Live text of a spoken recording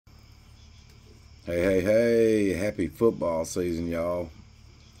Hey, hey, hey, happy football season, y'all.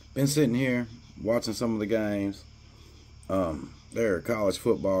 Been sitting here watching some of the games. There are college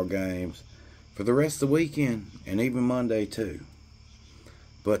football games for the rest of the weekend and even Monday, too.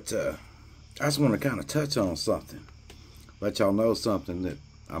 But I just want to kind of touch on something, let y'all know something that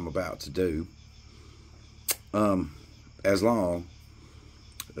I'm about to do. As long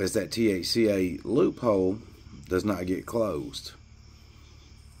as that THCA loophole does not get closed.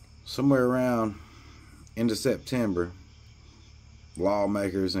 Somewhere around into September,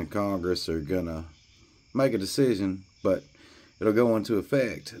 lawmakers in Congress are gonna make a decision, but it'll go into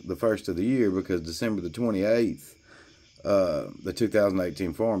effect the first of the year because December the 28th, the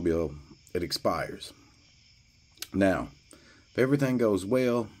 2018 Farm Bill, it expires. Now, if everything goes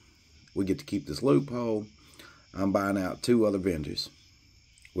well, we get to keep this loophole. I'm buying out 2 other vendors.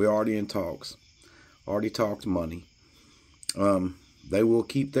 We're already in talks, already talked money. They will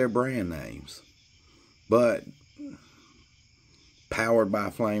keep their brand names, but Powered by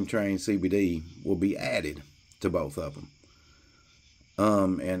Flame Train CBD will be added to both of them.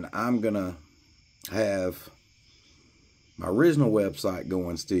 And I'm going to have my original website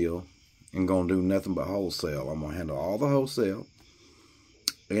going still and going to do nothing but wholesale. I'm going to handle all the wholesale.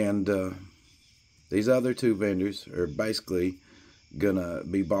 And these other 2 vendors are basically going to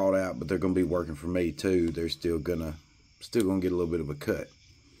be bought out, but they're going to be working for me too. They're still going to get a little bit of a cut.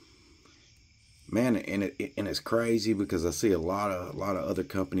 Man, and it's crazy because I see a lot of other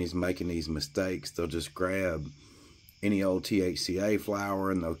companies making these mistakes. They'll just grab any old THCA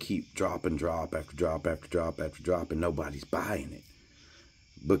flower and they'll keep drop after drop after drop after drop, and nobody's buying it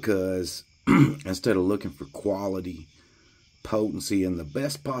because instead of looking for quality, potency, and the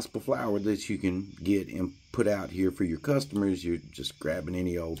best possible flower that you can get and put out here for your customers, you're just grabbing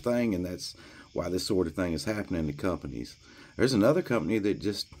any old thing, and that's why this sort of thing is happening to companies. There's another company that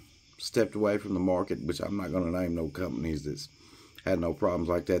just stepped away from the market, which I'm not going to name no companies that's had no problems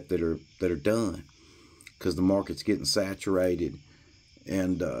like that are done because the market's getting saturated,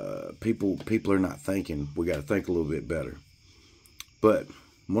 and people are not thinking. We got to think a little bit better. But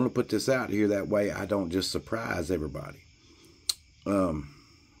I want to put this out here that way I don't just surprise everybody.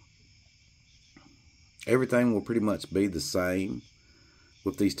 Everything will pretty much be the same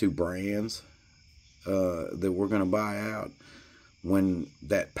with these 2 brands that we're going to buy out. When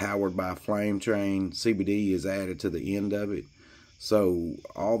that Powered by Flame Train CBD is added to the end of it. So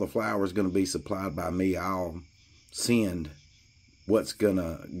all the flower is going to be supplied by me. I'll send what's going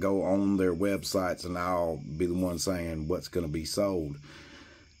to go on their websites, and I'll be the one saying what's going to be sold.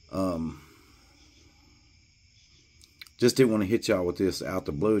 Just didn't want to hit y'all with this out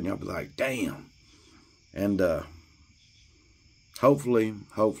the blue, and y'all be like, damn. And hopefully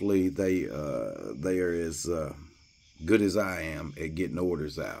they are as good as I am at getting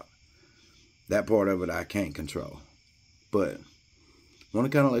orders out. That part of it I can't control, but want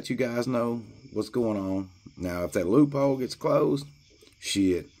to kind of let you guys know what's going on. Now, if that loophole gets closed,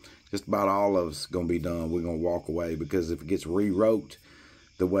 shit, just about all of us gonna be done. We're gonna walk away, because if it gets rewrote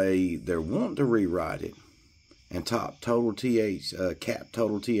the way they're wanting to rewrite it and cap total THC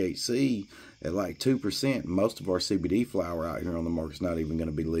at like 2%, most of our CBD flower out here on the market's not even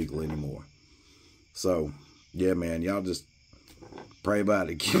going to be legal anymore. So yeah, man, y'all just pray about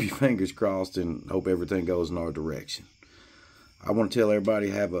it. Keep your fingers crossed and hope everything goes in our direction. I want to tell everybody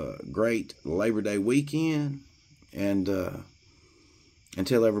have a great Labor Day weekend, and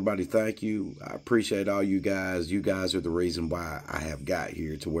tell everybody thank you. I appreciate all you guys. You guys are the reason why I have got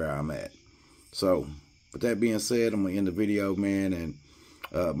here to where I'm at. So with that being said, I'm going to end the video, man, and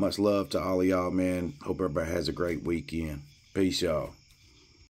much love to all of y'all, man. Hope everybody has a great weekend. Peace, y'all.